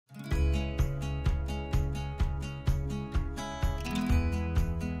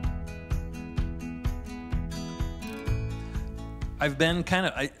I've been kind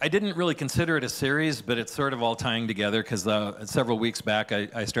of, I didn't really consider it a series, but it's sort of all tying together because several weeks back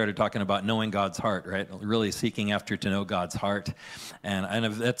I started talking about knowing God's heart, right? Really seeking after to know God's heart. And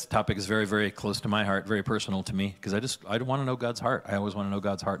that topic is very, very close to my heart, very personal to me because I want to know God's heart. I always want to know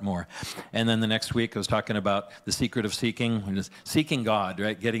God's heart more. And then the next week I was talking about the secret of seeking, just seeking God,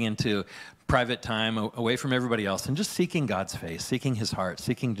 right? Getting into private time away from everybody else and just seeking God's face, seeking his heart,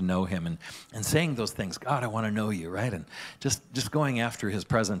 seeking to know him and saying those things, God, I want to know you, right? And just going after his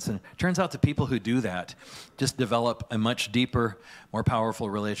presence. And it turns out the people who do that just develop a much deeper, more powerful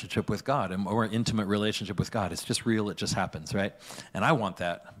relationship with God, a more intimate relationship with God. It's just real, it just happens, right? And I want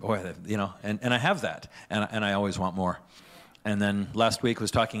that, boy, you know, and I have that, and I always want more. And then last week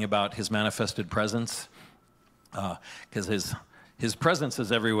was talking about his manifested presence, because his presence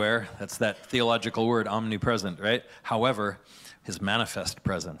is everywhere. That's that theological word, omnipresent, right? However, his manifest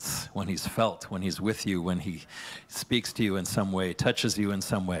presence, when he's felt, when he's with you, when he speaks to you in some way, touches you in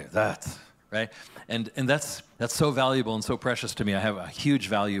some way, that's, right? And that's so valuable and so precious to me. I have a huge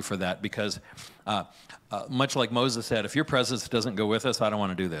value for that because much like Moses said, if your presence doesn't go with us, I don't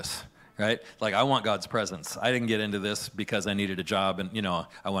want to do this. Right? Like, I want God's presence. I didn't get into this because I needed a job and, you know,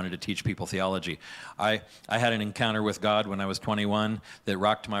 I wanted to teach people theology. I had an encounter with God when I was 21 that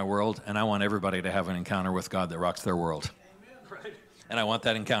rocked my world, and I want everybody to have an encounter with God that rocks their world. Amen. Right? And I want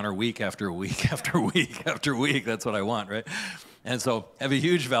that encounter week after week after week after week. That's what I want, right? And so I have a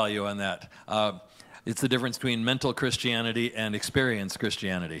huge value on that. It's the difference between mental Christianity and experience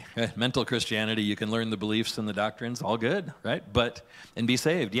Christianity. Right? Mental Christianity, you can learn the beliefs and the doctrines, all good, right? And be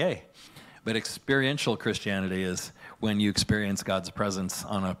saved, yay. But experiential Christianity is when you experience God's presence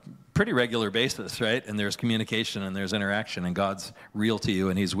on a pretty regular basis, right? And there's communication and there's interaction and God's real to you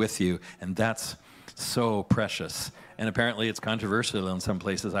and he's with you. And that's so precious. And apparently it's controversial in some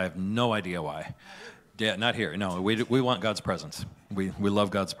places. I have no idea why. Yeah, not here. No, we want God's presence. We love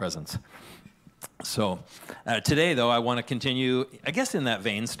God's presence. So today, though, I want to continue, I guess in that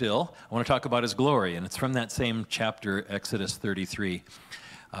vein still. I want to talk about his glory. And it's from that same chapter, Exodus 33.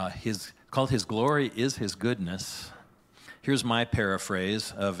 Called His Glory is His Goodness. Here's my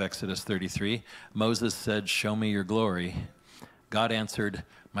paraphrase of Exodus 33. Moses said, show me your glory. God answered,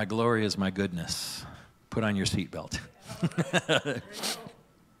 my glory is my goodness. Put on your seatbelt.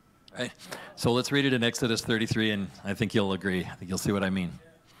 Right? So let's read it in Exodus 33, and I think you'll agree. I think you'll see what I mean.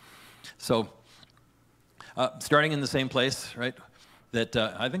 So, starting in the same place, right? That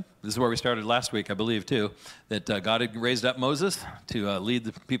I think this is where we started last week, I believe, too, that God had raised up Moses to lead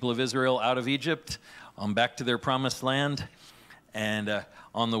the people of Israel out of Egypt back to their promised land. And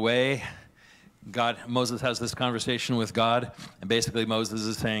on the way, Moses has this conversation with God, and basically Moses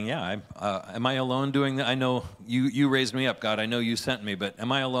is saying, yeah, am I alone doing that? I know you raised me up, God. I know you sent me, but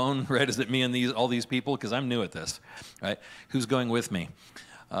am I alone, right? Is it me and all these people? Because I'm new at this, right? Who's going with me?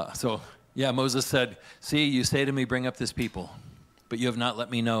 Yeah, Moses said, see, you say to me, bring up this people. But you have not let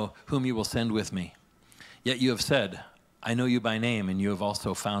me know whom you will send with me. Yet you have said, I know you by name, and you have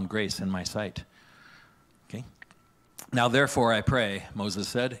also found grace in my sight. Okay? Now therefore I pray, Moses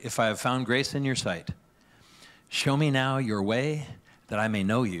said, if I have found grace in your sight, show me now your way that I may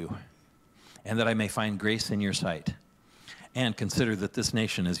know you, and that I may find grace in your sight. And consider that this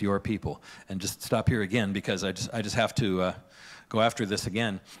nation is your people. And just stop here again, because I just have to go after this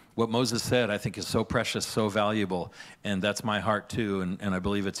again. What Moses said, I think, is so precious, so valuable, and that's my heart too, and I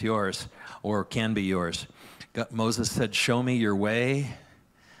believe it's yours, or can be yours. Moses said, show me your way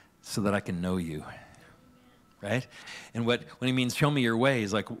so that I can know you, right? And when he means show me your way,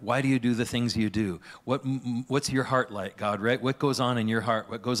 he's like, why do you do the things you do? What's your heart like, God, right? What goes on in your heart?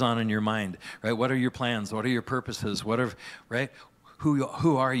 What goes on in your mind, right? What are your plans? What are your purposes? Right?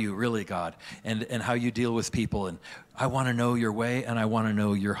 Who are you really, God, and how you deal with people. And I want to know your way, and I want to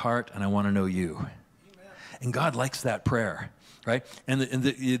know your heart, and I want to know you. Amen. And God likes that prayer, right? And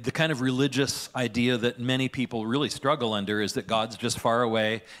the kind of religious idea that many people really struggle under is that God's just far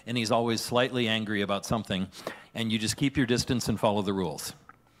away, and he's always slightly angry about something, and you just keep your distance and follow the rules,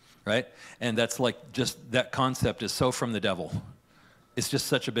 right? And that's like, just that concept is so from the devil. It's just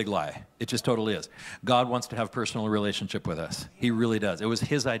such a big lie. It just totally is. God wants to have personal relationship with us. He really does. It was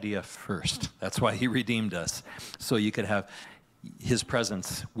his idea first. That's why he redeemed us, so you could have his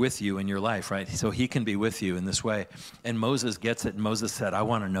presence with you in your life, right? So he can be with you in this way. And Moses gets it, and Moses said, I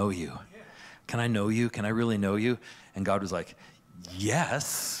want to know you. Can I know you? Can I really know you? And God was like,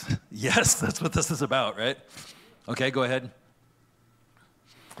 yes, that's what this is about, right? Okay, go ahead.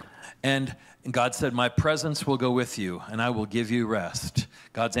 And God said, my presence will go with you, and I will give you rest.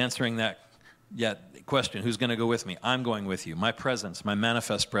 God's answering that question, who's going to go with me? I'm going with you. My presence, my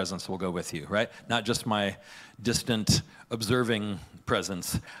manifest presence will go with you, right? Not just my distant observing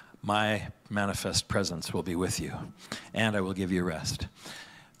presence. My manifest presence will be with you, and I will give you rest.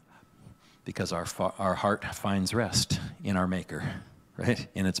 Because our heart finds rest in our Maker, right?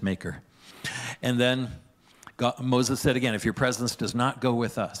 In its Maker. And then Moses said again, if your presence does not go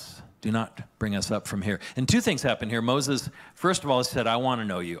with us, do not bring us up from here. And two things happen here. Moses, first of all, said, I want to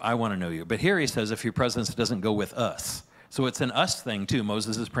know you. I want to know you. But here he says, if your presence doesn't go with us. So it's an us thing, too.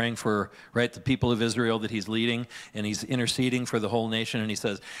 Moses is praying for, right, the people of Israel that he's leading, and he's interceding for the whole nation, and he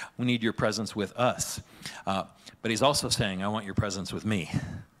says, we need your presence with us. But he's also saying, I want your presence with me,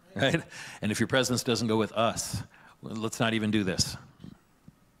 right? And if your presence doesn't go with us, let's not even do this.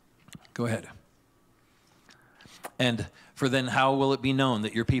 Go ahead. And for then how will it be known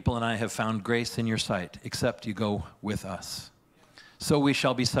that your people and I have found grace in your sight, except you go with us? So we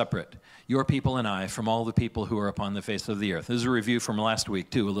shall be separate, your people and I, from all the people who are upon the face of the earth. This is a review from last week,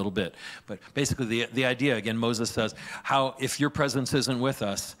 too, a little bit. But basically, the idea, again, Moses says, if your presence isn't with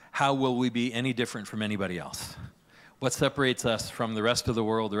us, how will we be any different from anybody else? What separates us from the rest of the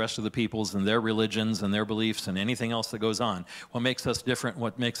world, the rest of the peoples and their religions and their beliefs and anything else that goes on? What makes us different?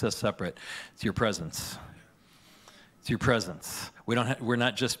 What makes us separate? It's your presence. It's your presence. We're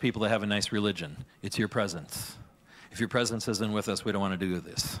not just people that have a nice religion. It's your presence. If your presence isn't with us, we don't want to do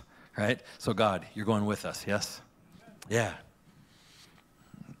this, right? So God, you're going with us, yes? Yeah.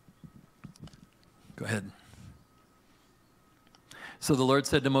 Go ahead. So the Lord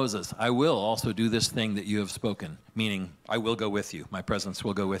said to Moses, I will also do this thing that you have spoken, meaning I will go with you. My presence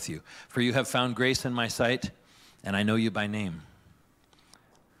will go with you. For you have found grace in my sight, and I know you by name.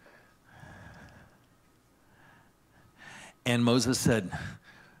 And Moses said,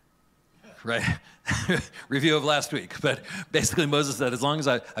 right, review of last week, but basically Moses said, as long as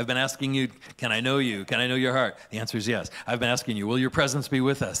I've been asking you, can I know you? Can I know your heart? The answer is yes. I've been asking you, will your presence be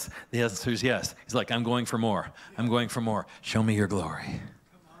with us? The answer is yes. He's like, I'm going for more. I'm going for more. Show me your glory.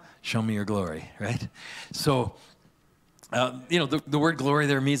 Show me your glory, right? So, the word glory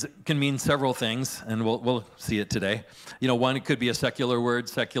there can mean several things, and we'll see it today. One, it could be a secular word.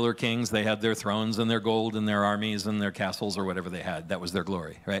 Secular kings, they had their thrones and their gold and their armies and their castles or whatever they had. That was their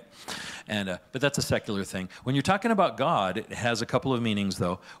glory, right? But that's a secular thing. When you're talking about God, it has a couple of meanings,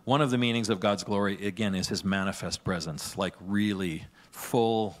 though. One of the meanings of God's glory, again, is his manifest presence, like really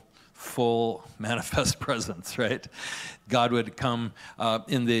full manifest presence, right? God would come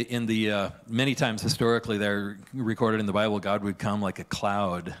in the many times historically they're recorded in the Bible, God would come like a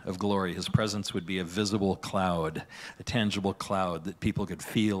cloud of glory. His presence would be a visible cloud, a tangible cloud that people could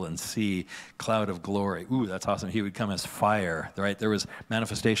feel and see, cloud of glory. Ooh, that's awesome. He would come as fire, right? There was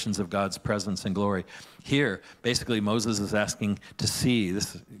manifestations of God's presence and glory. Here, basically, Moses is asking to see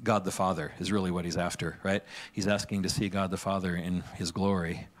this. God the Father is really what he's after, right? He's asking to see God the Father in his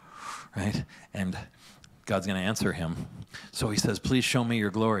glory. Right? And God's going to answer him. So he says, please show me your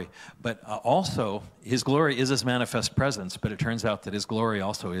glory. But also, his glory is his manifest presence, but it turns out that his glory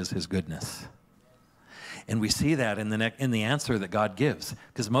also is his goodness. And we see that in the answer that God gives.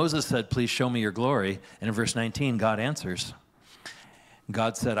 Because Moses said, please show me your glory. And in verse 19, God answers.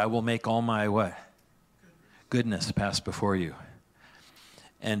 God said, I will make all my what? Goodness pass before you.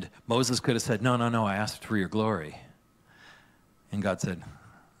 And Moses could have said, no, I asked for your glory. And God said,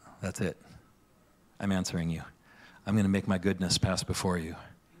 that's it. I'm answering you. I'm going to make my goodness pass before you.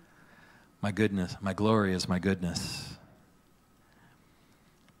 My goodness, my glory is my goodness.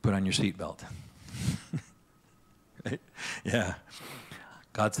 Put on your seatbelt. Right? Yeah.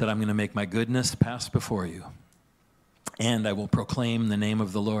 God said, I'm going to make my goodness pass before you. And I will proclaim the name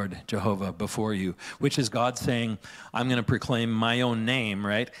of the Lord, Jehovah, before you, which is God saying, I'm going to proclaim my own name,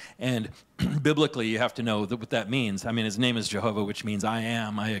 right? And biblically, you have to know what that means. I mean, his name is Jehovah, which means I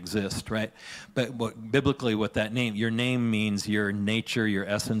am, I exist, right? But biblically, what that name, your name means your nature, your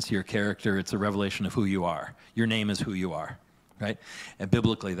essence, your character. It's a revelation of who you are. Your name is who you are, right? And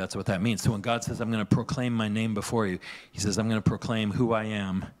biblically, that's what that means. So when God says, I'm going to proclaim my name before you, he says, I'm going to proclaim who I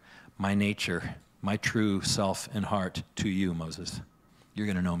am, my nature, my true self and heart to you, Moses. You're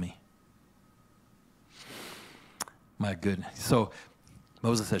going to know me. My goodness. So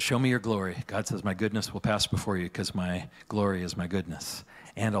Moses says, show me your glory. God says, my goodness will pass before you because my glory is my goodness.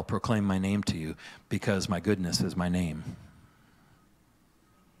 And I'll proclaim my name to you because my goodness is my name.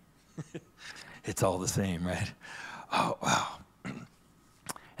 It's all the same, right? Oh, wow.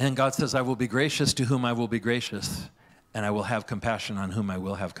 And God says, I will be gracious to whom I will be gracious, and I will have compassion on whom I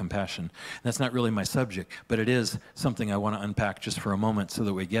will have compassion. And that's not really my subject, but it is something I want to unpack just for a moment so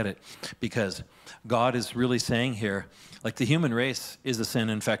that we get it. Because God is really saying here, like the human race is a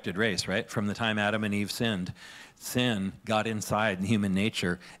sin-infected race, right? From the time Adam and Eve sinned, sin got inside in human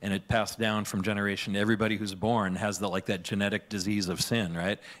nature, and it passed down from generation to everybody who's born has that genetic disease of sin,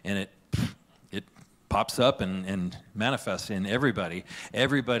 right? And it pops up and manifests in everybody.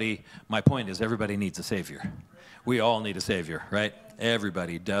 Everybody, my point is, everybody needs a Savior. We all need a Savior, right?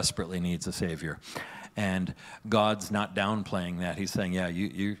 Everybody desperately needs a Savior. And God's not downplaying that. He's saying, yeah,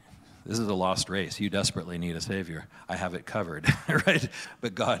 this is a lost race. You desperately need a Savior. I have it covered, right?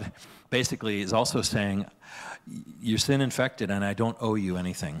 But God basically is also saying, you're sin-infected, and I don't owe you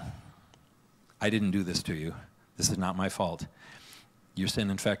anything. I didn't do this to you. This is not my fault. You're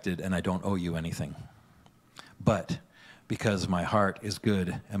sin-infected, and I don't owe you anything. But because my heart is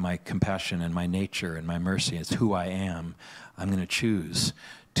good, and my compassion, and my nature, and my mercy, it's who I am, I'm going to choose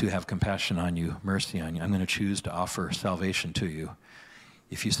to have compassion on you, mercy on you. I'm going to choose to offer salvation to you.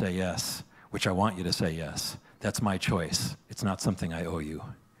 If you say yes, which I want you to say yes, that's my choice. It's not something I owe you.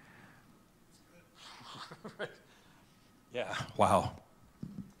 Yeah, wow.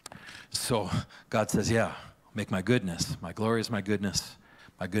 So God says, yeah, make my goodness. My glory is my goodness.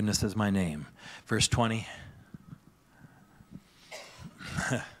 My goodness is my name. Verse 20.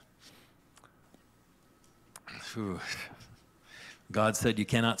 God said, you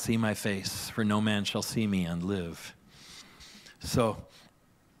cannot see my face, for no man shall see me and live. So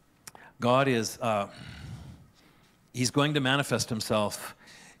God is, he's going to manifest himself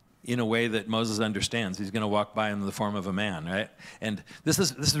in a way that Moses understands. He's going to walk by in the form of a man, right? And this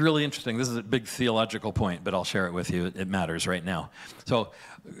is really interesting. This is a big theological point, but I'll share it with you. It matters right now. So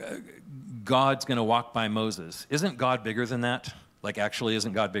God's going to walk by Moses. Isn't God bigger than that? Like, actually,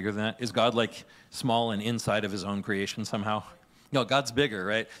 isn't God bigger than that? Is God, like, small and inside of his own creation somehow? No, God's bigger,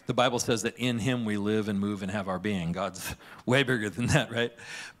 right? The Bible says that in him we live and move and have our being. God's way bigger than that, right?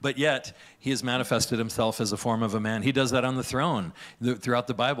 But yet, he has manifested himself as a form of a man. He does that on the throne. Throughout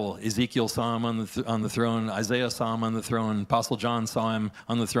the Bible, Ezekiel saw him on the throne. Isaiah saw him on the throne. Apostle John saw him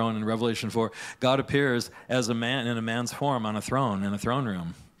on the throne in Revelation 4. God appears as a man in a man's form on a throne, in a throne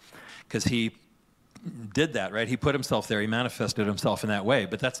room, because he did that, right? He put himself there. He manifested himself in that way.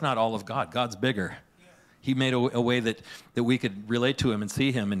 But that's not all of God. God's bigger. He made a way that we could relate to him and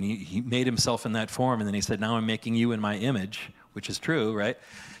see him, and he made himself in that form, and then he said, now I'm making you in my image, which is true, right?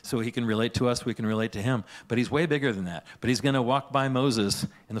 So he can relate to us, we can relate to him. But he's way bigger than that. But he's going to walk by Moses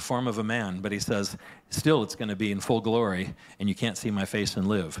in the form of a man, but he says, still it's going to be in full glory, and you can't see my face and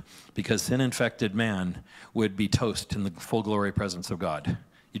live, because sin-infected man would be toast in the full glory presence of God.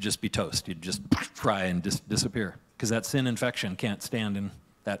 You'd just be toast. You'd just fry and disappear, because that sin infection can't stand in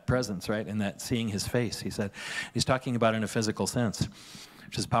that presence, right? And that seeing his face, he said. He's talking about in a physical sense,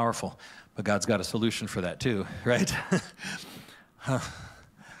 which is powerful. But God's got a solution for that too, right? But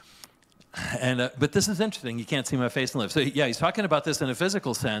this is interesting. You can't see my face and live. So yeah, he's talking about this in a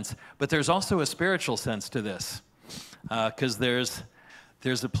physical sense, but there's also a spiritual sense to this, because there's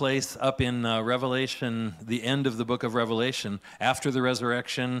a place up in Revelation, the end of the book of Revelation, after the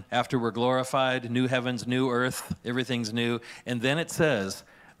resurrection, after we're glorified, new heavens, new earth, everything's new. And then it says,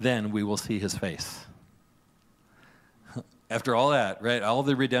 then we will see his face. After all that, right, all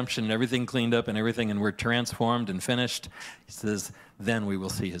the redemption, everything cleaned up and everything, and we're transformed and finished, he says, then we will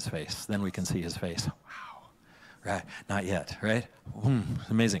see his face. Then we can see his face. Wow. Right? Not yet, right?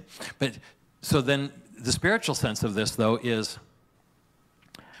 Amazing. But so then the spiritual sense of this, though, is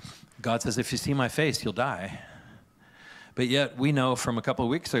God says, if you see my face, you'll die. But yet we know from a couple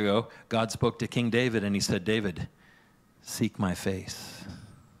of weeks ago, God spoke to King David and he said, David, seek my face.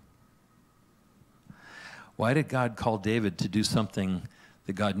 Why did God call David to do something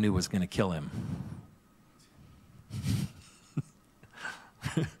that God knew was going to kill him?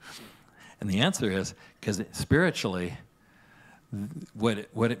 And the answer is, because spiritually,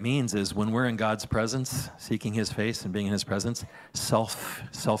 what it means is when we're in God's presence, seeking his face and being in his presence,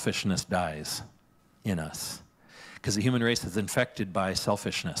 selfishness dies in us. Because the human race is infected by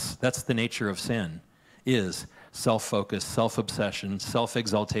selfishness. That's the nature of sin, is self-focus, self-obsession,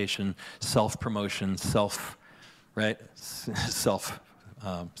 self-exaltation, self-promotion,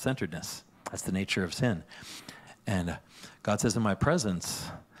 self-centeredness. That's the nature of sin. And God says, in my presence,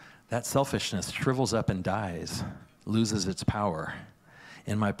 that selfishness shrivels up and dies, loses its power.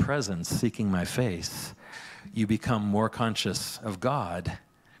 In my presence, seeking my face, you become more conscious of God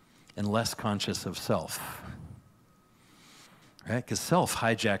and less conscious of self. Right? Because self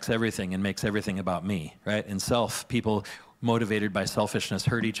hijacks everything and makes everything about me, right? In self, people motivated by selfishness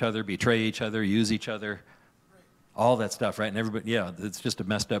hurt each other, betray each other, use each other. All that stuff, right? And everybody, yeah, it's just a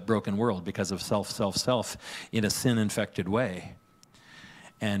messed up, broken world because of self in a sin-infected way.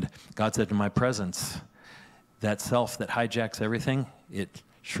 And God said, in my presence, that self that hijacks everything, it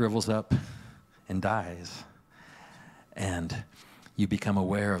shrivels up and dies. And you become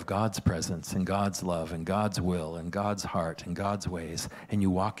aware of God's presence and God's love and God's will and God's heart and God's ways, and you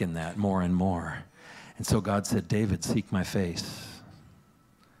walk in that more and more. And so God said, David, seek my face,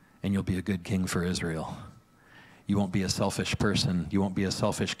 and you'll be a good king for Israel. You won't be a selfish person. You won't be a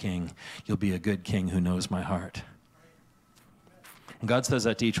selfish king. You'll be a good king who knows my heart. And God says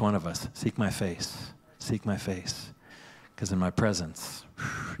that to each one of us. Seek my face. Seek my face. Because in my presence,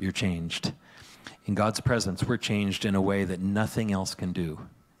 you're changed. In God's presence, we're changed in a way that nothing else can do.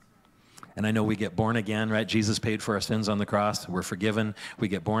 And I know we get born again, right? Jesus paid for our sins on the cross. We're forgiven. We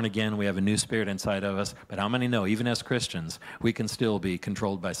get born again. We have a new spirit inside of us. But how many know, even as Christians, we can still be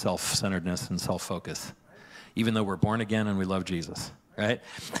controlled by self-centeredness and self-focus, even though we're born again and we love Jesus, right?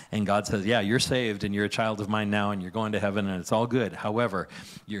 And God says, yeah, you're saved and you're a child of mine now and you're going to heaven and it's all good. However,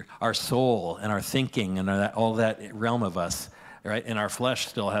 our soul and our thinking and all that realm of us, right, and our flesh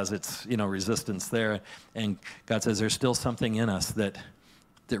still has its, resistance there. And God says there's still something in us that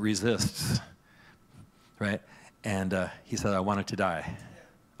resists, right? And he said, I want it to die.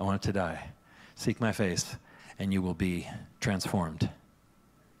 I want it to die. Seek my face and you will be transformed.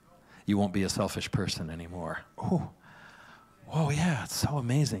 You won't be a selfish person anymore. Oh, whoa, yeah, it's so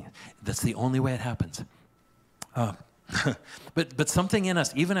amazing. That's the only way it happens. But something in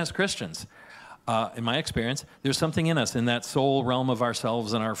us, even as Christians, in my experience, there's something in us, in that soul realm of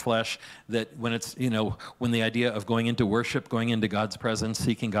ourselves and our flesh, that when it's, when the idea of going into worship, going into God's presence,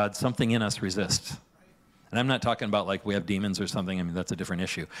 seeking God, something in us resists. And I'm not talking about like we have demons or something. I mean, that's a different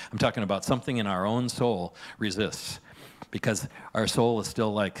issue. I'm talking about something in our own soul resists. Because our soul is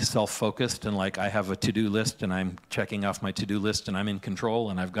still like self-focused and like I have a to-do list and I'm checking off my to-do list and I'm in control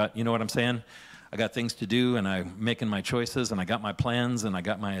and I've got, you know what I'm saying? I got things to do and I'm making my choices and I got my plans and I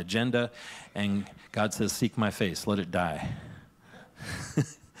got my agenda, and God says, seek my face, let it die.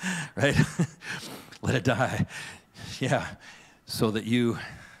 Right? Let it die. Yeah. So that you,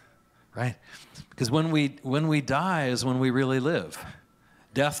 right? Because when we die is when we really live.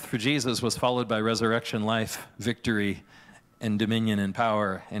 Death for Jesus was followed by resurrection, life, victory, and dominion and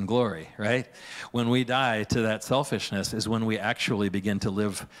power and glory, right? When we die to that selfishness is when we actually begin to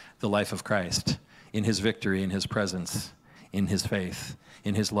live the life of Christ in his victory, in his presence, in his faith,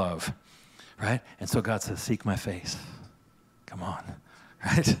 in his love, right? And so God says, seek my face. Come on,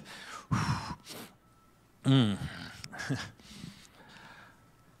 right?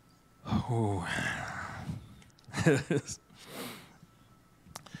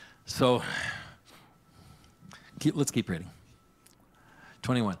 So, let's keep reading.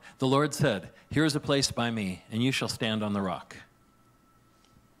 21. The Lord said, here is a place by me, and you shall stand on the rock.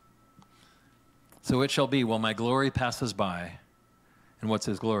 So it shall be while my glory passes by. And what's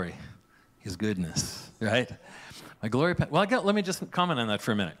his glory? His goodness, right? My glory. Let me just comment on that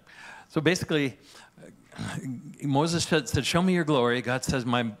for a minute. So basically, Moses said, show me your glory. God says,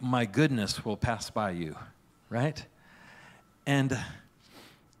 my goodness will pass by you, right? And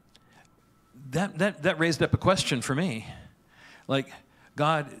that raised up a question for me. Like,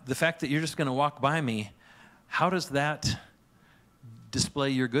 God, the fact that you're just going to walk by me, how does that display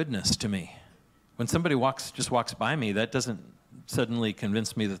your goodness to me? When somebody just walks by me, that doesn't suddenly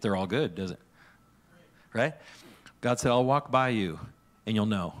convince me that they're all good, does it? Right? God said, I'll walk by you and you'll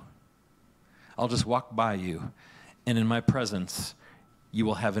know. I'll just walk by you, and in my presence, you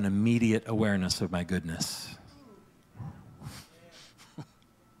will have an immediate awareness of my goodness.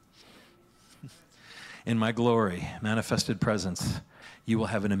 In my glory, manifested presence, you will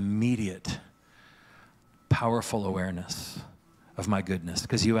have an immediate, powerful awareness of my goodness.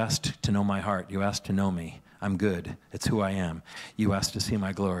 Because you asked to know my heart. You asked to know me. I'm good. It's who I am. You asked to see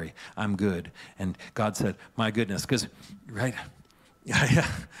my glory. I'm good. And God said, my goodness. Because, right? Yeah.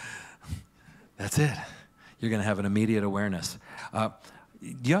 That's it. You're going to have an immediate awareness.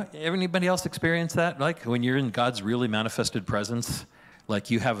 Anybody else experience that? Like when you're in God's really manifested presence, like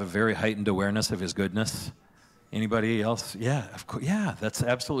you have a very heightened awareness of his goodness? Anybody else? Yeah, of course. Yeah, that's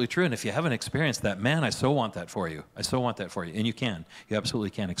absolutely true. And if you haven't experienced that, man, I so want that for you. I so want that for you. And you can. You absolutely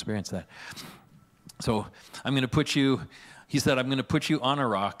can experience that. So I'm going to put you, he said, I'm going to put you on a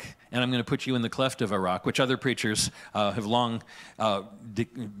rock, and I'm going to put you in the cleft of a rock, which other preachers have long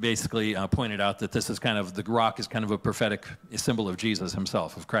basically pointed out that this is kind of, the rock is kind of a prophetic symbol of Jesus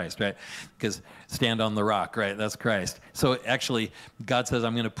himself, of Christ, right? Because stand on the rock, right? That's Christ. So actually, God says,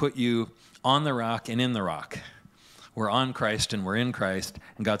 I'm going to put you on the rock and in the rock. we're on Christ and we're in Christ,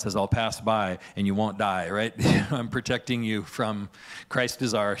 and God says, I'll pass by and you won't die, right? I'm protecting you from, Christ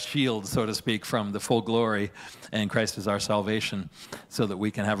is our shield, so to speak, from the full glory, and Christ is our salvation so that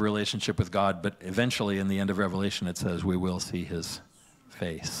we can have a relationship with God. But eventually, in the end of Revelation, it says we will see his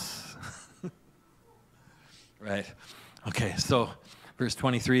face. Right? Okay, so verse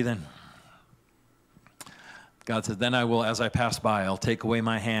 23 then. God said, then I will, as I pass by, I'll take away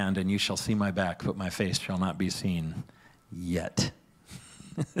my hand, and you shall see my back, but my face shall not be seen yet.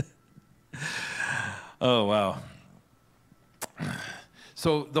 Oh, wow.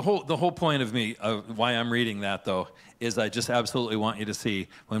 So the whole point of me, why I'm reading that, though, is I just absolutely want you to see,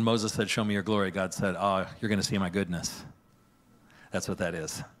 when Moses said, show me your glory, God said, oh, you're going to see my goodness. That's what that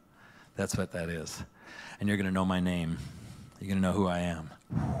is. That's what that is. And you're going to know my name. You're going to know who I am.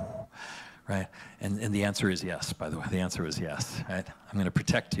 Right? And the answer is yes, by the way. The answer is yes. Right? I'm going to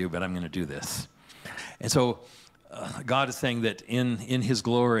protect you, but I'm going to do this. And so God is saying that in his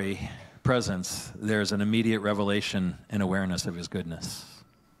glory presence, there's an immediate revelation and awareness of his goodness.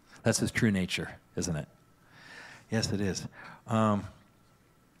 That's his true nature, isn't it? Yes, it is.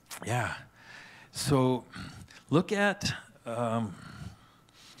 Yeah. So look at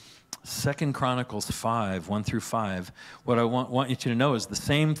 2 Chronicles 5, 1 through 5. What I want you to know is the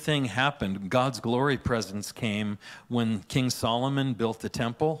same thing happened. God's glory presence came when King Solomon built the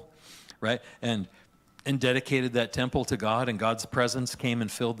temple, right? And dedicated that temple to God, and God's presence came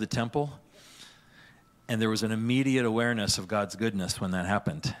and filled the temple. And there was an immediate awareness of God's goodness when that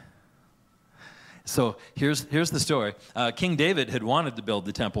happened. So here's the story. King David had wanted to build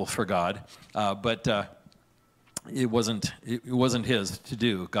the temple for God, but it wasn't his to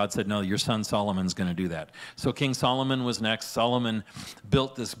do. God said, no, your son Solomon's going to do that. So King Solomon was next. Solomon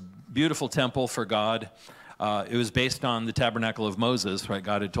built this beautiful temple for God. It was based on the tabernacle of Moses, right?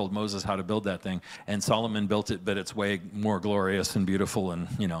 God had told Moses how to build that thing, and Solomon built it, but it's way more glorious and beautiful and,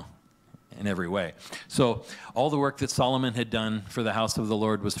 in every way. So all the work that Solomon had done for the house of the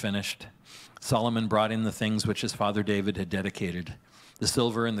Lord was finished. Solomon brought in the things which his father David had dedicated, the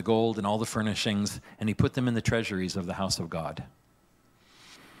silver and the gold and all the furnishings, and he put them in the treasuries of the house of God.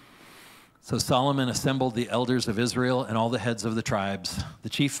 So Solomon assembled the elders of Israel and all the heads of the tribes, the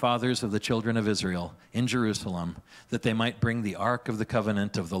chief fathers of the children of Israel, in Jerusalem, that they might bring the ark of the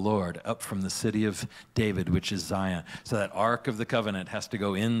covenant of the Lord up from the city of David, which is Zion. So that ark of the covenant has to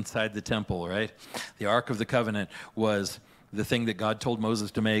go inside the temple, right? The ark of the covenant was the thing that God told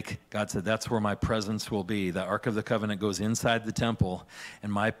Moses to make. God said, that's where my presence will be. The Ark of the Covenant goes inside the temple,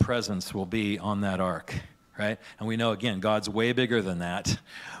 and my presence will be on that ark, right? And we know, again, God's way bigger than that.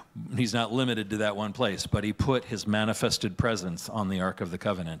 He's not limited to that one place, but he put his manifested presence on the Ark of the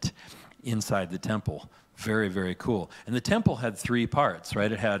Covenant inside the temple. Very, very cool. And the temple had three parts,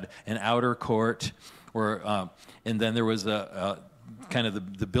 right? It had an outer court, and then there was a kind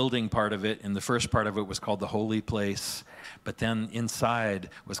of the building part of it, and the first part of it was called the holy place. But then inside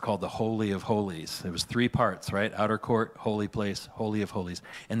was called the Holy of Holies. It was three parts, right? Outer court, holy place, Holy of Holies.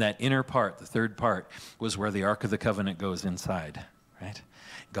 And that inner part, the third part, was where the Ark of the Covenant goes inside, right?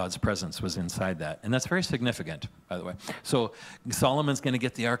 God's presence was inside that. And that's very significant, by the way. So Solomon's going to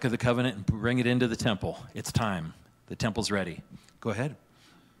get the Ark of the Covenant and bring it into the temple. It's time. The temple's ready. Go ahead.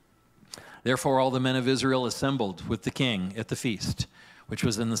 Therefore all the men of Israel assembled with the king at the feast, which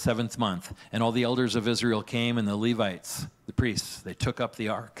was in the 7th month. And all the elders of Israel came, and the Levites, the priests, they took up the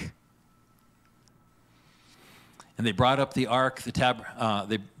ark. And they brought up the ark,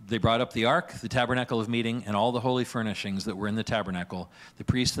 they brought up the ark, the tabernacle of meeting, and all the holy furnishings that were in the tabernacle. The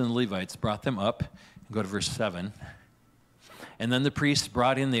priests and the Levites brought them up. And go to verse 7. And then the priests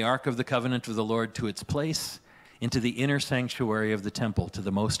brought in the ark of the covenant of the Lord to its place, into the inner sanctuary of the temple, to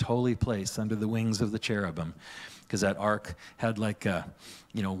the most holy place under the wings of the cherubim. Because that ark had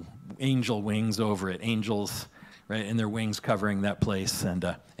angel wings over it, angels, right, and their wings covering that place, and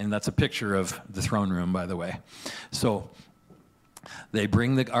that's a picture of the throne room, by the way. So they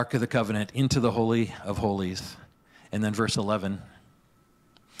bring the Ark of the Covenant into the Holy of Holies, and then verse 11,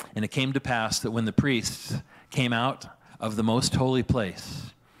 and it came to pass that when the priests came out of the most holy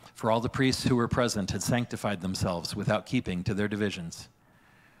place, for all the priests who were present had sanctified themselves without keeping to their divisions.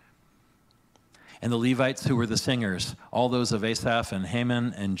 And the Levites who were the singers, all those of Asaph and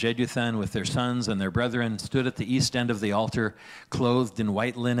Heman and Jeduthun with their sons and their brethren, stood at the east end of the altar, clothed in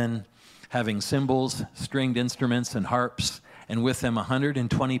white linen, having cymbals, stringed instruments, and harps, and with them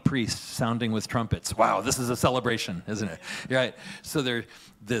 120 priests sounding with trumpets. Wow, this is a celebration, isn't it? Right. So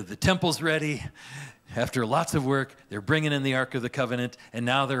the temple's ready. After lots of work, they're bringing in the Ark of the Covenant, and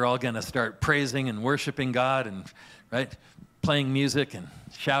now they're all going to start praising and worshiping God and, right, playing music and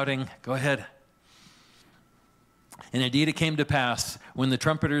shouting. Go ahead. And indeed it came to pass, when the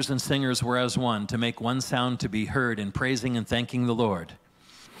trumpeters and singers were as one, to make one sound to be heard in praising and thanking the Lord.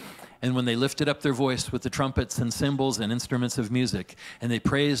 And when they lifted up their voice with the trumpets and cymbals and instruments of music, and they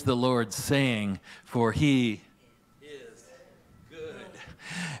praised the Lord, saying, for he is good,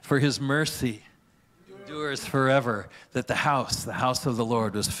 for his mercy endures forever, that the house of the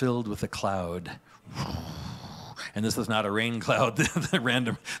Lord was filled with a cloud. And this is not a rain cloud,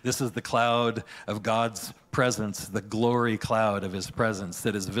 random. This is the cloud of God's presence, the glory cloud of his presence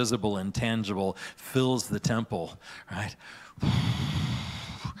that is visible and tangible, fills the temple, right?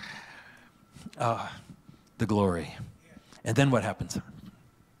 The glory. And then what happens?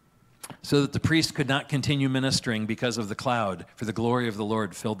 So that the priest could not continue ministering because of the cloud, for the glory of the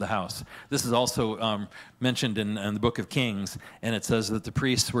Lord filled the house. This is also mentioned in the book of Kings, and it says that the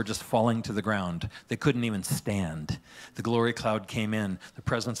priests were just falling to the ground. They couldn't even stand. The glory cloud came in, the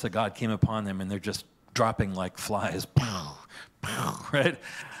presence of God came upon them, and they're just dropping like flies. Right?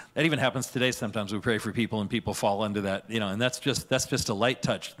 That even happens today. Sometimes we pray for people and people fall into that, and that's just a light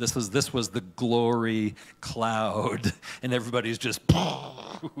touch. This was the glory cloud, and everybody's just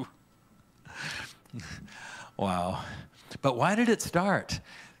wow. But why did it start?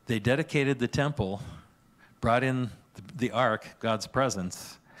 They dedicated the temple, brought in the ark, God's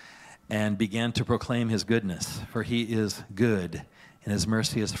presence, and began to proclaim his goodness, for he is good and his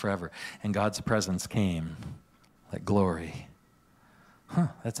mercy is forever. And God's presence came like glory.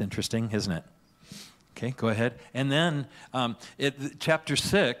 That's interesting, isn't it? Okay, go ahead. And then chapter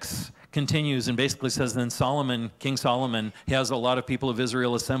 6 continues and basically says, then King Solomon, he has a lot of people of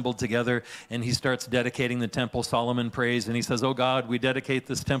Israel assembled together, and he starts dedicating the temple. Solomon prays, and he says, oh God, we dedicate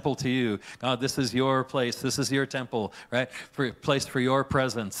this temple to you. God, this is your place. This is your temple, right? For a place for your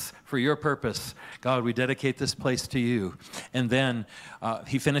presence, for your purpose. God, we dedicate this place to you. And then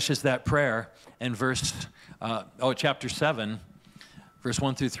he finishes that prayer, and chapter 7, verse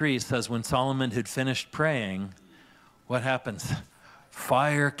 1 through 3 says, when Solomon had finished praying, what happens?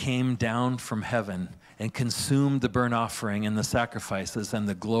 Fire came down from heaven and consumed the burnt offering and the sacrifices, and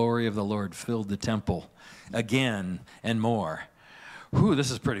the glory of the Lord filled the temple again and more. Whew,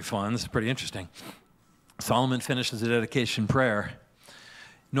 this is pretty fun. This is pretty interesting. Solomon finishes the dedication prayer.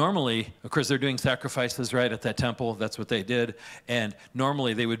 Normally, of course, they're doing sacrifices right at that temple. That's what they did. And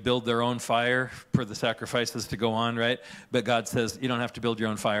normally they would build their own fire for the sacrifices to go on, right? But God says, you don't have to build your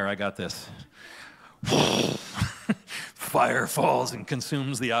own fire. I got this. Fire falls and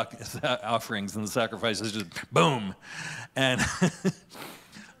consumes the offerings, and the sacrifices just boom. And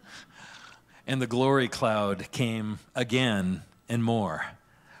and the glory cloud came again and more.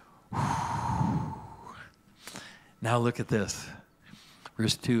 Now look at this.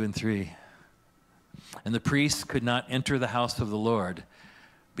 Verse 2 and 3. And the priests could not enter the house of the Lord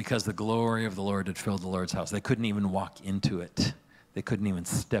because the glory of the Lord had filled the Lord's house. They couldn't even walk into it. They couldn't even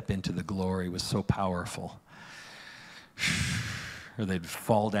step into the glory. It was so powerful. Or they'd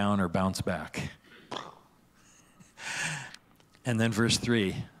fall down or bounce back. And then verse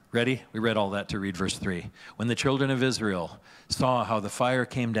 3. Ready? We read all that to read verse 3. When the children of Israel saw how the fire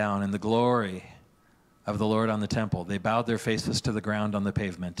came down and the glory of the Lord on the temple, they bowed their faces to the ground on the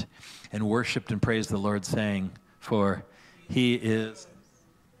pavement and worshiped and praised the Lord, saying, for he is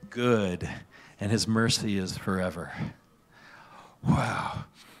good and his mercy is forever. Wow.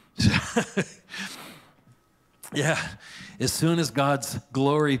 Yeah. As soon as God's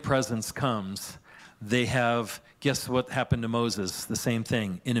glory presence comes, they have, guess what happened to Moses? The same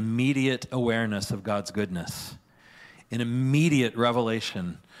thing. An immediate awareness of God's goodness. An immediate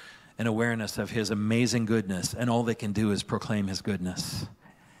revelation and awareness of his amazing goodness. And all they can do is proclaim his goodness.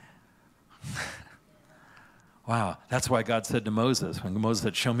 Wow. That's why God said to Moses, when Moses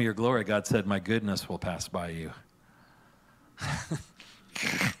said, show me your glory, God said, my goodness will pass by you.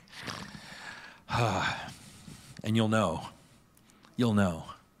 And you'll know. You'll know.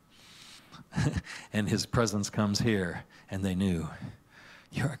 And his presence comes here, and they knew,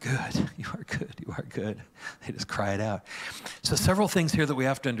 you are good, you are good, you are good. They just cried out. So several things here that we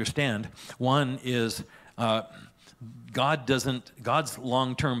have to understand. One is God's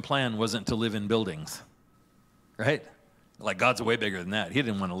long-term plan wasn't to live in buildings, right? Like God's way bigger than that. He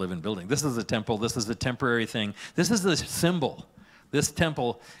didn't want to live in buildings. This is a temple. This is a temporary thing. This is a symbol. This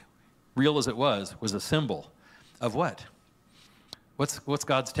temple, real as it was a symbol of what? What's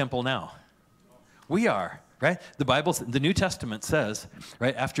God's temple now? We are, right? The New Testament says,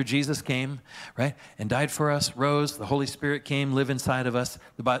 right, after Jesus came, right, and died for us, rose, the Holy Spirit came, live inside of us.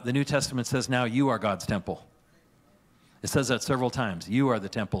 The New Testament says now you are God's temple. It says that several times. You are the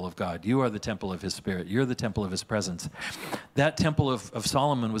temple of God. You are the temple of his Spirit. You're the temple of his presence. That temple of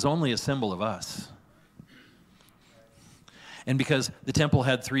Solomon was only a symbol of us. And because the temple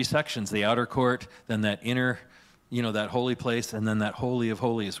had three sections, the outer court, then that inner, that holy place, and then that holy of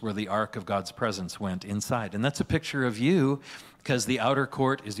holies where the ark of God's presence went inside. And that's a picture of you, because the outer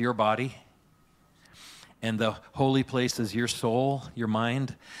court is your body, and the holy place is your soul, your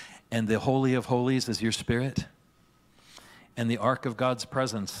mind, and the holy of holies is your spirit. And the ark of God's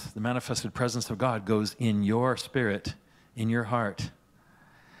presence, the manifested presence of God, goes in your spirit, in your heart,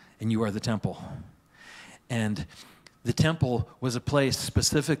 and you are the temple. And the temple was a place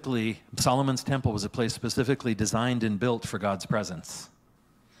specifically, Solomon's temple was a place specifically designed and built for God's presence.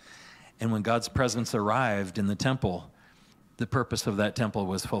 And when God's presence arrived in the temple, the purpose of that temple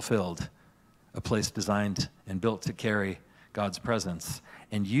was fulfilled. A place designed and built to carry God's presence.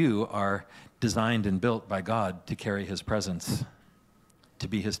 And you are designed and built by God to carry his presence, to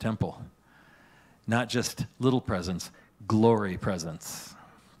be his temple. Not just little presence, glory presence.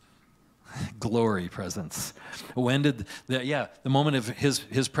 Glory presence. When did the moment of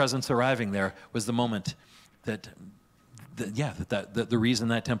his presence arriving there was the moment that the reason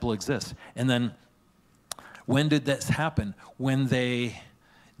that temple exists. And then when did this happen? When they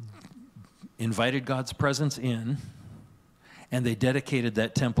invited God's presence in, and they dedicated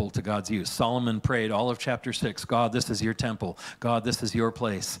that temple to God's use. Solomon prayed all of chapter 6, God, this is your temple. God, this is your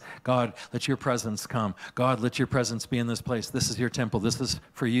place. God, let your presence come. God, let your presence be in this place. This is your temple. This is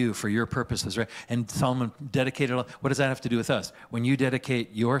for you, for your purposes, right? And Solomon dedicated, what does that have to do with us? When you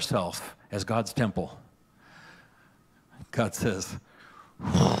dedicate yourself as God's temple, God says,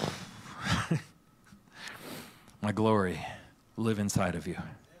 my glory live inside of you.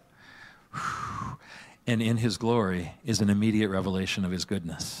 And in his glory is an immediate revelation of his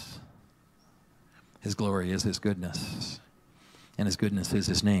goodness. His glory is his goodness. And his goodness is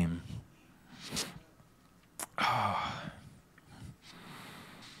his name. Oh.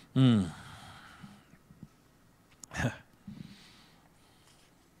 And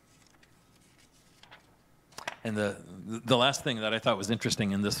the last thing that I thought was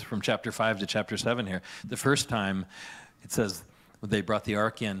interesting in this, from chapter 5 to chapter 7 here, the first time it says, they brought the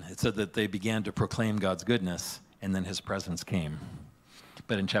ark in, it said that they began to proclaim God's goodness, and then his presence came.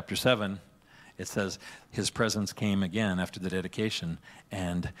 But in chapter 7, it says his presence came again after the dedication,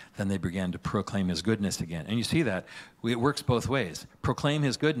 and then they began to proclaim his goodness again. And you see that. It works both ways. Proclaim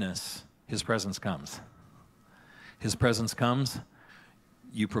his goodness, his presence comes. His presence comes,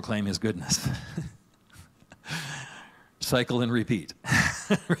 you proclaim his goodness. Cycle and repeat.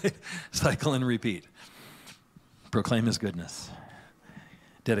 Right? Cycle and repeat. Proclaim his goodness.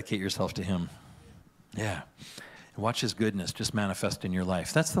 Dedicate yourself to him. Yeah. And watch his goodness just manifest in your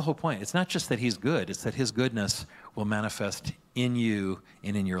life. That's the whole point. It's not just that he's good. It's that his goodness will manifest in you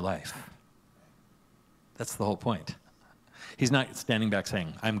and in your life. That's the whole point. He's not standing back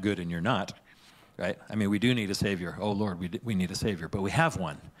saying, I'm good and you're not. Right? I mean, we do need a Savior. Oh, Lord, we need a Savior. But we have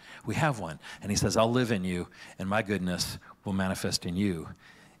one. We have one. And he says, I'll live in you, and my goodness will manifest in you,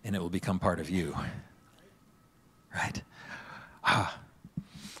 and it will become part of you. Right?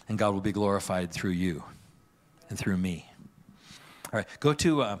 And God will be glorified through you and through me. All right, go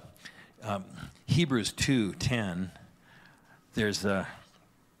to Hebrews 2:10. There's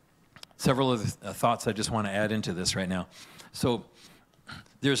several of the thoughts I just want to add into this right now. So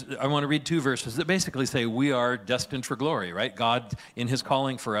I want to read two verses that basically say we are destined for glory, right? God, in his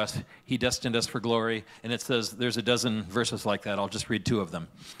calling for us, he destined us for glory. And it says there's a dozen verses like that. I'll just read two of them.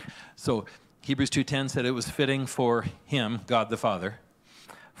 So Hebrews 2:10 said it was fitting for him, God the Father,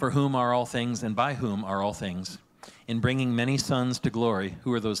 for whom are all things and by whom are all things, in bringing many sons to glory.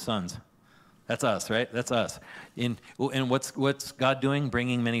 Who are those sons? That's us, right? That's us. And what's God doing?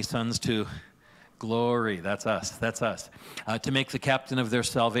 Bringing many sons to glory. That's us. That's us. To make the captain of their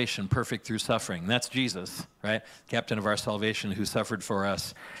salvation perfect through suffering. That's Jesus, right? Captain of our salvation who suffered for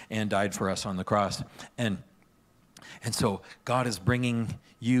us and died for us on the cross. And so God is bringing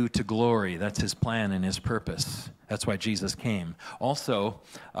you to glory. That's his plan and his purpose. That's why Jesus came. Also,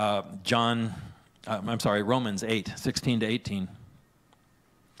 Romans 8:16-18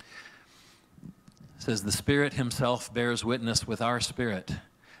 says, the Spirit himself bears witness with our spirit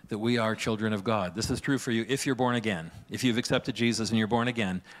that we are children of God. This is true for you if you're born again. If you've accepted Jesus and you're born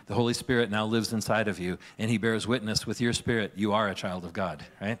again, the Holy Spirit now lives inside of you, and he bears witness with your spirit. You are a child of God,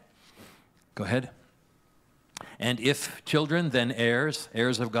 right? Go ahead. And if children, then heirs,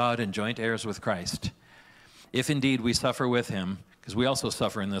 heirs of God and joint heirs with Christ. If indeed we suffer with him, because we also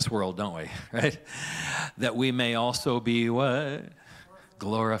suffer in this world, don't we? Right? That we may also be what?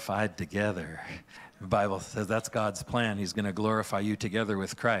 Glorified together. The Bible says that's God's plan. He's going to glorify you together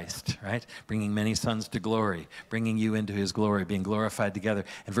with Christ, right? Bringing many sons to glory, bringing you into his glory, being glorified together.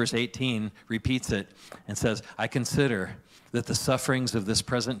 And verse 18 repeats it and says, I consider that the sufferings of this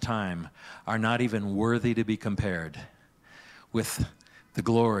present time are not even worthy to be compared with the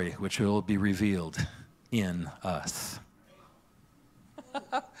glory which will be revealed in us.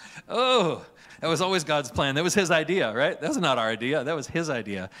 Oh, that was always God's plan. That was his idea, right? That was not our idea. That was his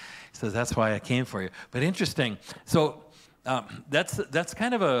idea. He says, that's why I came for you. But interesting. So that's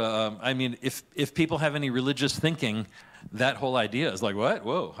kind of a, I mean, if people have any religious thinking, that whole idea is like, what?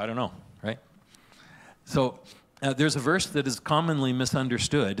 Whoa, I don't know, right? So there's a verse that is commonly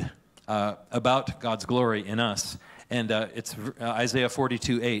misunderstood about God's glory in us. And it's Isaiah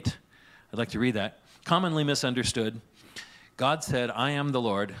 42:8. I'd like to read that. Commonly misunderstood. God said, I am the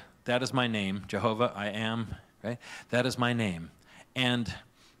Lord. That is my name. Jehovah, I am, right? That is my name. And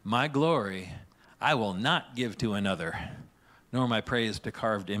my glory I will not give to another, nor my praise to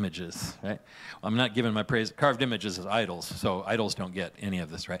carved images, right? I'm not giving my praise. Carved images as idols, so idols don't get any of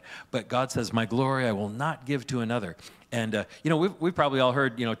this, right? But God says, my glory I will not give to another. And, we've probably all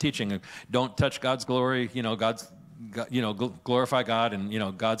heard, teaching, don't touch God's glory, glorify God,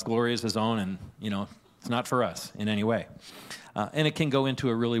 and, God's glory is his own, and, it's not for us in any way. And it can go into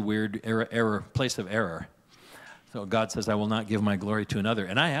a really weird place of error. So God says, I will not give my glory to another.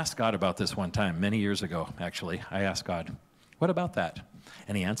 And I asked God about this one time, many years ago, actually. I asked God, what about that?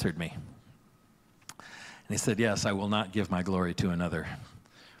 And he answered me. And he said, yes, I will not give my glory to another,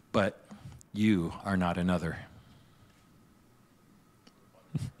 but you are not another.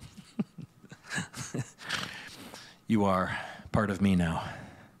 You are part of me now,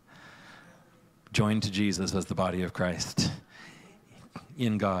 joined to Jesus as the body of Christ.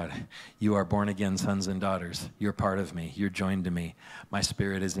 In God, you are born again sons and daughters. You're part of me. You're joined to me. My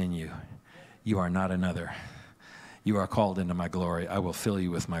spirit is in you. You are not another. You are called into my glory. I will fill you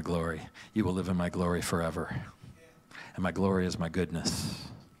with my glory. You will live in my glory forever. And my glory is my goodness.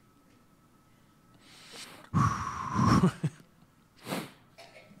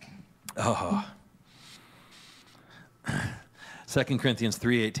 Oh. 2 Corinthians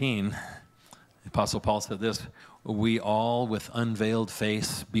 3:18, the Apostle Paul said this, we all with unveiled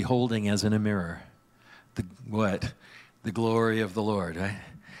face, beholding as in a mirror, the glory of the Lord, right?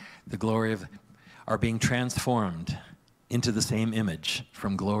 The glory of, are being transformed into the same image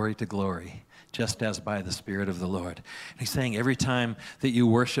from glory to glory, just as by the Spirit of the Lord. And he's saying every time that you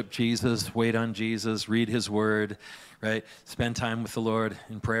worship Jesus, wait on Jesus, read his word, right? Spend time with the Lord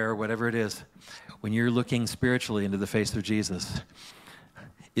in prayer, whatever it is. When you're looking spiritually into the face of Jesus,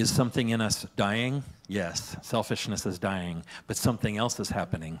 is something in us dying? Yes, selfishness is dying, but something else is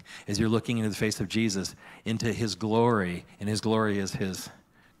happening. As you're looking into the face of Jesus, into his glory, and his glory is his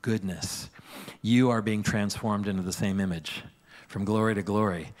goodness. You are being transformed into the same image, from glory to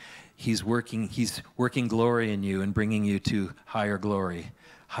glory. He's working glory in you and bringing you to higher glory,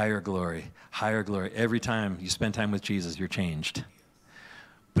 higher glory, higher glory. Every time you spend time with Jesus, you're changed.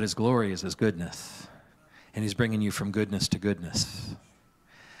 But his glory is his goodness, and he's bringing you from goodness to goodness,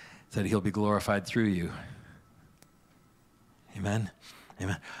 so that he'll be glorified through you. Amen?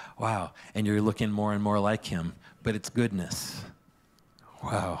 Amen. Wow. And you're looking more and more like him, but it's goodness.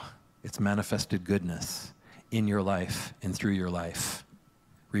 Wow. It's manifested goodness in your life and through your life,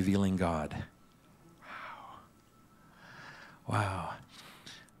 revealing God. Wow. Wow.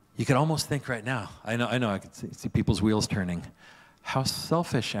 You could almost think right now, I know, I could see people's wheels turning. How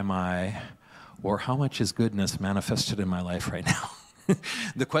selfish am I, or how much is goodness manifested in my life right now?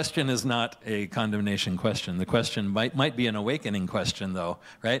 The question is not a condemnation question. The question might be an awakening question, though,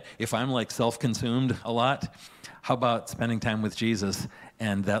 right? If I'm like self-consumed a lot, how about spending time with Jesus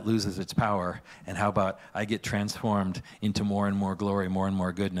and that loses its power? And how about I get transformed into more and more glory, more and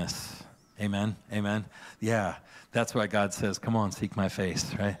more goodness? Amen? Amen? Yeah, that's why God says, come on, seek my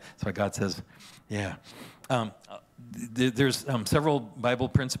face, right? That's why God says, yeah. There's several Bible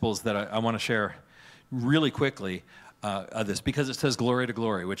principles that I want to share really quickly of this, because it says glory to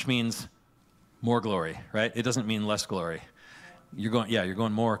glory, which means more glory, right? It doesn't mean less glory. You're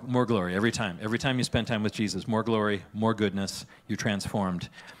going more glory every time. Every time you spend time with Jesus, more glory, more goodness, you're transformed.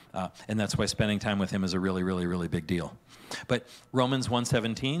 And that's why spending time with him is a really, really, really big deal. But Romans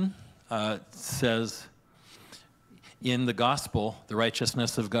 1:17 says, in the gospel, the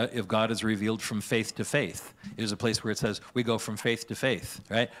righteousness of God is revealed from faith to faith. There's a place where it says we go from faith to faith,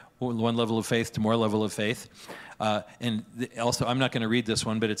 right? One level of faith to more level of faith. Also, I'm not going to read this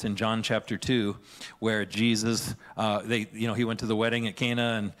one, but it's in John chapter 2, where Jesus, he went to the wedding at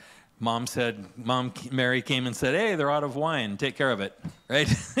Cana, and Mary came and said, hey, they're out of wine, take care of it,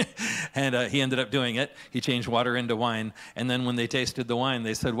 right? And he ended up doing it. He changed water into wine. And then when they tasted the wine,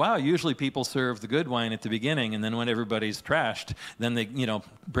 they said, wow, usually people serve the good wine at the beginning, and then when everybody's trashed, then they,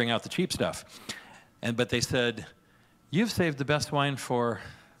 bring out the cheap stuff. But they said, you've saved the best wine for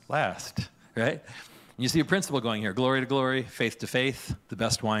last, right? You see a principle going here: glory to glory, faith to faith, the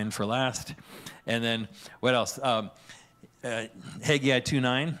best wine for last. And then what else? Haggai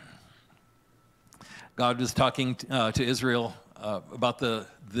 2:9. God was talking to Israel about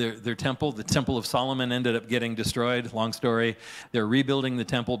their temple. The Temple of Solomon ended up getting destroyed. Long story. They're rebuilding the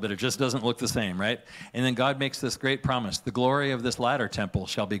temple, but it just doesn't look the same, right? And then God makes this great promise: the glory of this latter temple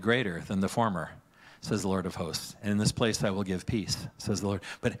shall be greater than the former, says the Lord of hosts. And in this place I will give peace, says the Lord.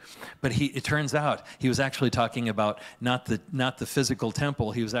 But it turns out he was actually talking about not the physical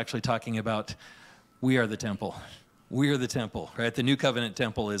temple. He was actually talking about, we are the temple. We are the temple, right? The new covenant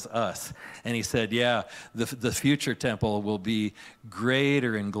temple is us. And he said, yeah, the future temple will be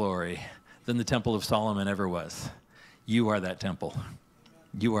greater in glory than the temple of Solomon ever was. You are that temple.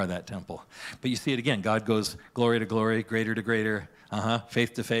 You are that temple. But you see it again. God goes glory to glory, greater to greater,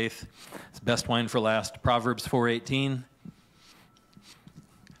 faith to faith. It's best wine for last. Proverbs 4:18.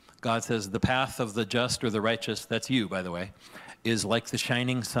 God says, the path of the just or the righteous, that's you, by the way, is like the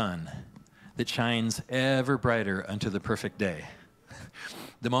shining sun that shines ever brighter unto the perfect day.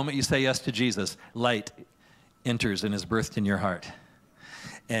 The moment you say yes to Jesus, light enters and is birthed in your heart.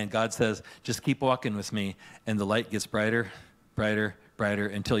 And God says, just keep walking with me, and the light gets brighter, brighter, brighter,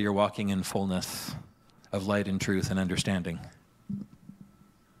 until you're walking in fullness of light and truth and understanding.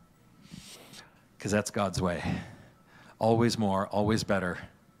 Because that's God's way. Always more, always better,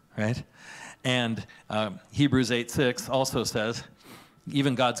 right? And Hebrews 8:6 also says,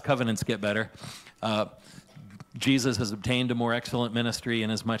 even God's covenants get better. Jesus has obtained a more excellent ministry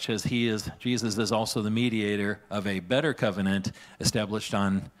inasmuch as Jesus is also the mediator of a better covenant established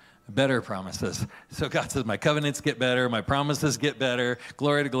on better promises. So God says, my covenants get better, my promises get better,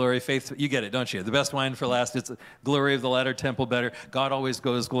 glory to glory, faith, you get it, don't you? The best wine for last, it's glory of the latter temple better. God always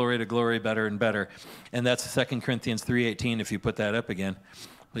goes glory to glory, better and better. And that's 2 Corinthians 3:18, if you put that up again,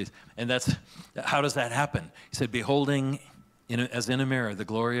 please. And that's, how does that happen? He said, beholding as in a mirror the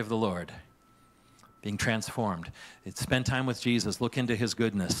glory of the Lord, being transformed. Spend time with Jesus, look into his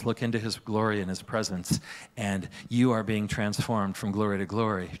goodness, look into his glory and his presence, and you are being transformed from glory to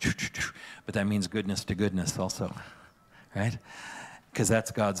glory. But that means goodness to goodness also, right? Because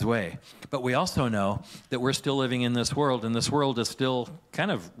that's God's way. But we also know that we're still living in this world, and this world is still kind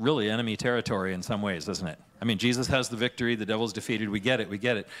of really enemy territory in some ways, isn't it? I mean, Jesus has the victory, the devil's defeated, we get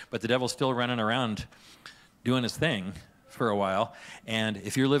it, but the devil's still running around doing his thing for a while. And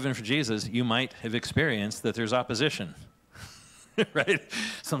if you're living for Jesus, you might have experienced that there's opposition, right?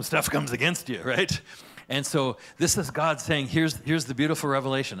 Some stuff comes against you, right? And so this is God saying, here's the beautiful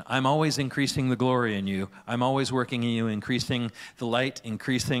revelation. I'm always increasing the glory in you. I'm always working in you, increasing the light,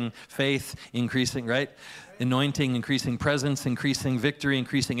 increasing faith, increasing, right? Anointing, increasing presence, increasing victory,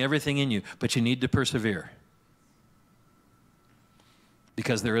 increasing everything in you. But you need to persevere,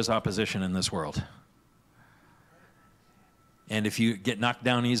 because there is opposition in this world. And if you get knocked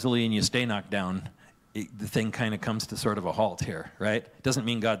down easily and you stay knocked down, the thing kind of comes to sort of a halt here, right? It doesn't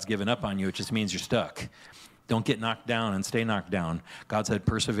mean God's given up on you. It just means you're stuck. Don't get knocked down and stay knocked down. God said,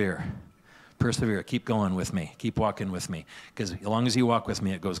 persevere. Persevere. Keep going with me. Keep walking with me. Because as long as you walk with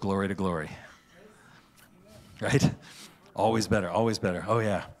me, it goes glory to glory. Right? Always better. Always better. Oh,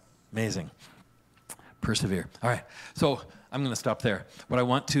 yeah. Amazing. Persevere. All right. So I'm going to stop there. What I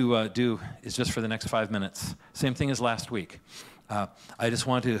want to do is just for the next 5 minutes, same thing as last week. I just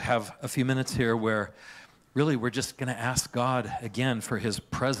want to have a few minutes here where really we're just going to ask God again for his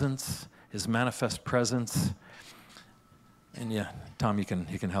presence, his manifest presence. And yeah, Tom, you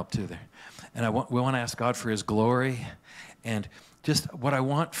can help too there. And we want to ask God for his glory. And just what I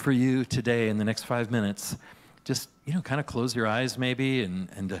want for you today in the next 5 minutes, just, kind of close your eyes maybe,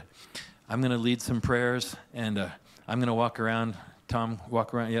 and I'm going to lead some prayers, and I'm going to walk around. Tom,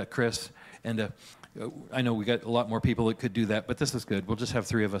 walk around. Yeah, Chris. And I know we got a lot more people that could do that, but this is good. We'll just have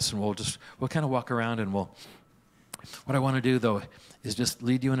 3 of us, and we'll kind of walk around, and what I want to do, though, is just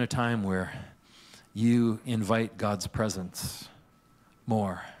lead you in a time where you invite God's presence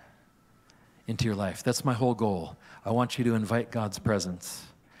more into your life. That's my whole goal. I want you to invite God's presence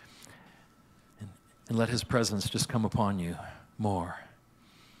and let his presence just come upon you more.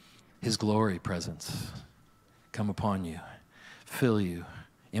 His glory presence come upon you, fill you,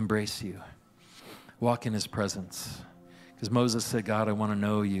 embrace you. Walk in his presence. Because Moses said, God, I want to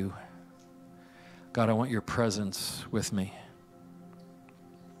know you. God, I want your presence with me.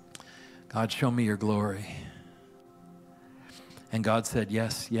 God, show me your glory. And God said,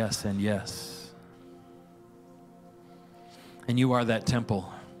 yes, yes, and yes. And you are that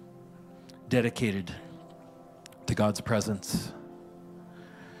temple dedicated to God's presence.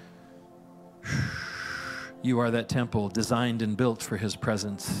 You are that temple designed and built for his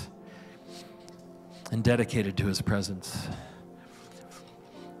presence and dedicated to his presence.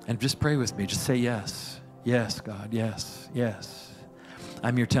 And just pray with me. Just say yes. Yes, God. Yes. Yes.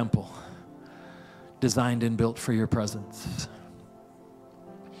 I'm your temple, designed and built for your presence.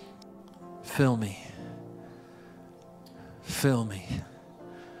 Fill me. Fill me.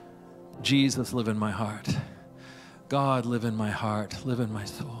 Jesus, live in my heart. God, live in my heart. Live in my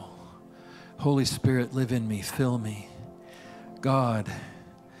soul. Holy Spirit, live in me. Fill me. God,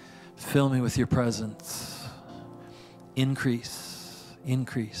 fill me with your presence. Increase.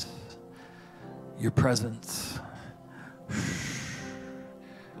 Increase your presence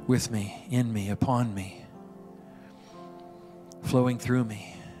with me, in me, upon me, flowing through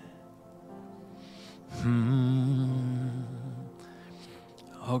me.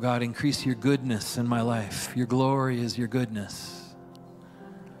 Oh God, increase your goodness in my life. Your glory is your goodness.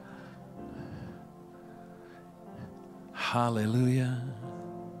 Hallelujah.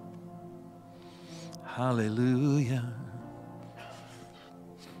 Hallelujah.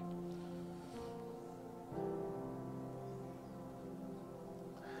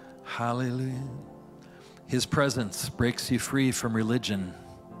 Hallelujah. His presence breaks you free from religion.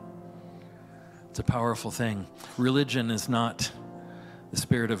 It's a powerful thing. Religion is not the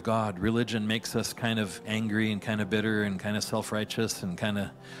Spirit of God. Religion makes us kind of angry and kind of bitter and kind of self-righteous and kind of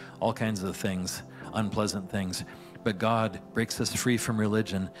all kinds of things, unpleasant things. But God breaks us free from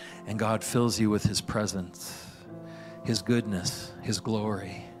religion, and God fills you with his presence, his goodness, his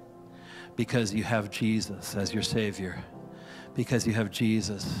glory, because you have Jesus as your Savior, because you have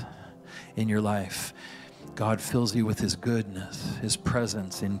Jesus in your life. God fills you with his goodness. His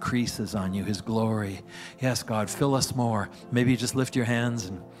presence increases on you, his glory. Yes, God, fill us more. Maybe you just lift your hands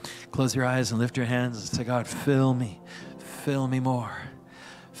and close your eyes and lift your hands and say, God, fill me more.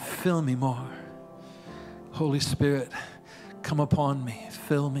 Fill me more. Holy Spirit, come upon me.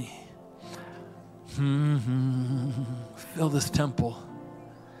 Fill me. Fill this temple.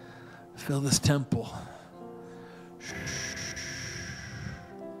 Fill this temple.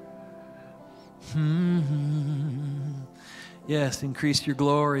 Yes, increase your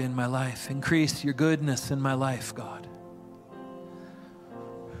glory in my life. Increase your goodness in my life, God.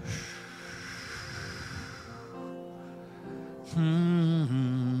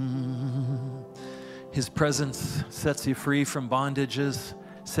 His presence sets you free from bondages,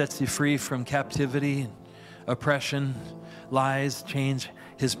 sets you free from captivity, oppression, lies, change.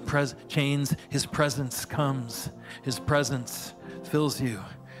 His presence comes. His presence fills you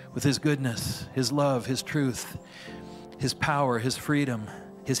with his goodness, his love, his truth, his power, his freedom,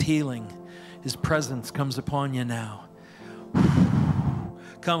 his healing. His presence comes upon you now.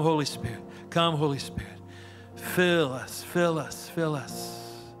 Come, Holy Spirit. Come, Holy Spirit. Fill us, fill us, fill us.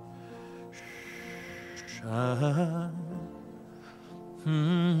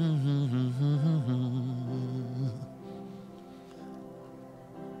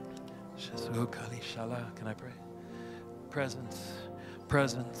 Can I pray? Presence.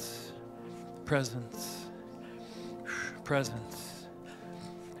 Presence, presence, presence,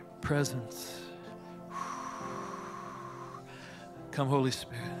 presence. Come, Holy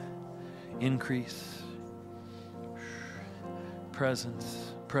Spirit, increase.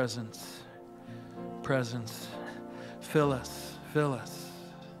 Presence, presence, presence. Fill us, fill us.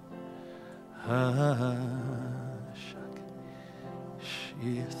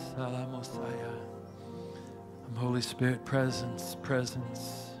 Holy Spirit, presence,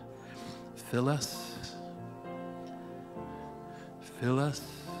 presence. Fill us. Fill us.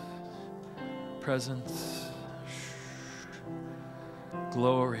 Presence.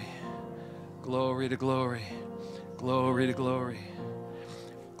 Glory. Glory to glory. Glory to glory.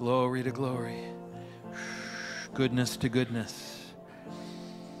 Glory to glory. Goodness to goodness.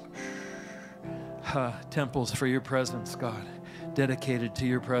 Temples for your presence, God. Dedicated to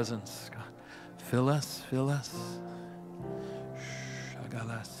your presence, God. Fill us, fill us.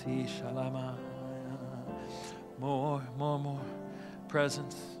 More, more, more.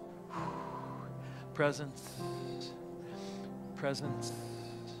 Presence. Presence. Presence.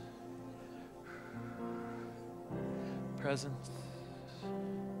 Presence.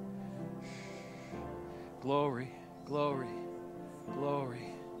 Glory, glory,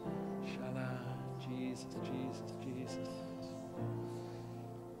 glory. Shalom. Jesus, Jesus, Jesus.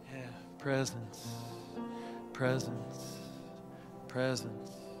 Yeah, presence, presence,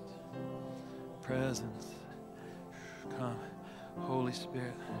 presence, presence. Come, Holy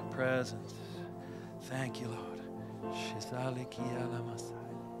Spirit, presence. Thank you, Lord. Shizaliki alamasai.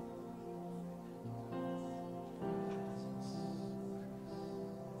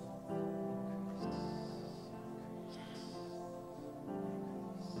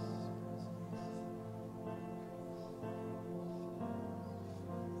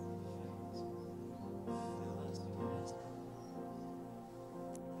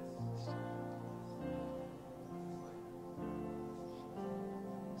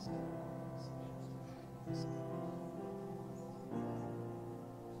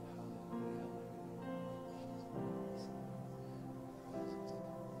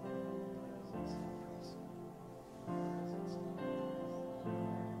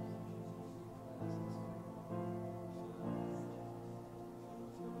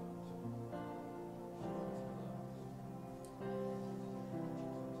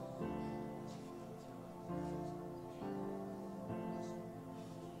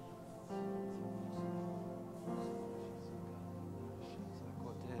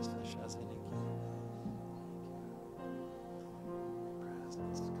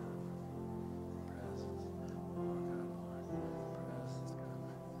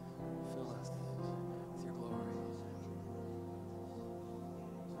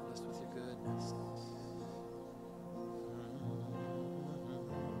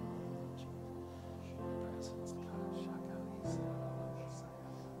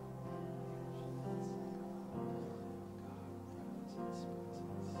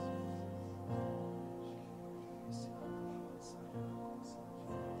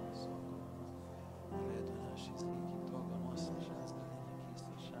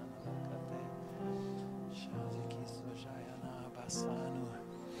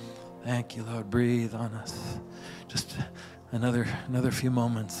 Thank you, Lord. Breathe on us. Just another few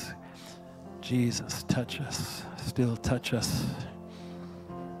moments. Jesus, touch us. Still touch us.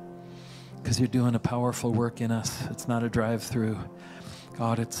 Because you're doing a powerful work in us. It's not a drive-through.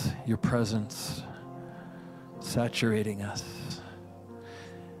 God, it's your presence saturating us,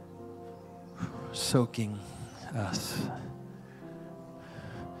 soaking us.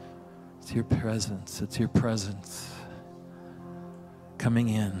 It's your presence. It's your presence coming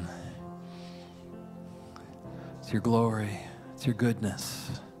in. It's your glory. It's your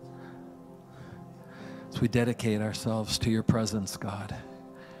goodness. As we dedicate ourselves to your presence, God.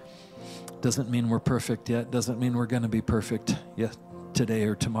 Doesn't mean we're perfect yet. Doesn't mean we're going to be perfect yet today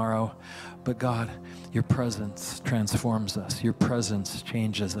or tomorrow. But God, your presence transforms us. Your presence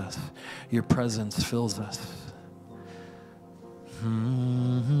changes us. Your presence fills us.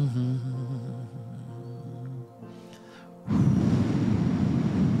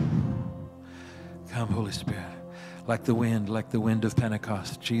 Come, Holy Spirit, like the wind of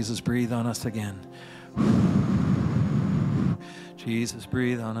Pentecost. Jesus, breathe on us again. Jesus,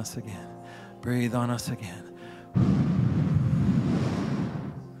 breathe on us again. Breathe on us again.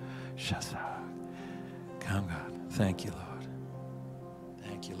 Shasa. Come, God. Thank you, Lord.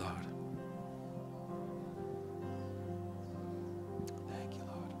 Thank you, Lord. Thank you,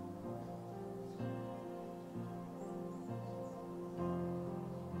 Lord.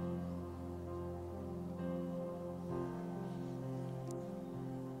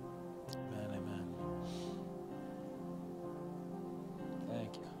 Amen, amen.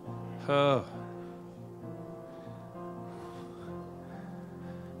 Thank you. Oh.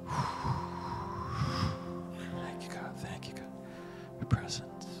 Thank you, God. Thank you, God. Your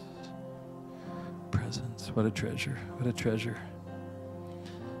presence. Presence. What a treasure. What a treasure.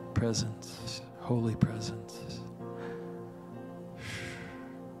 Presence. Holy presence.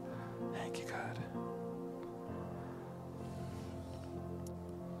 Thank you, God.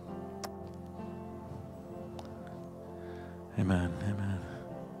 Amen. Amen.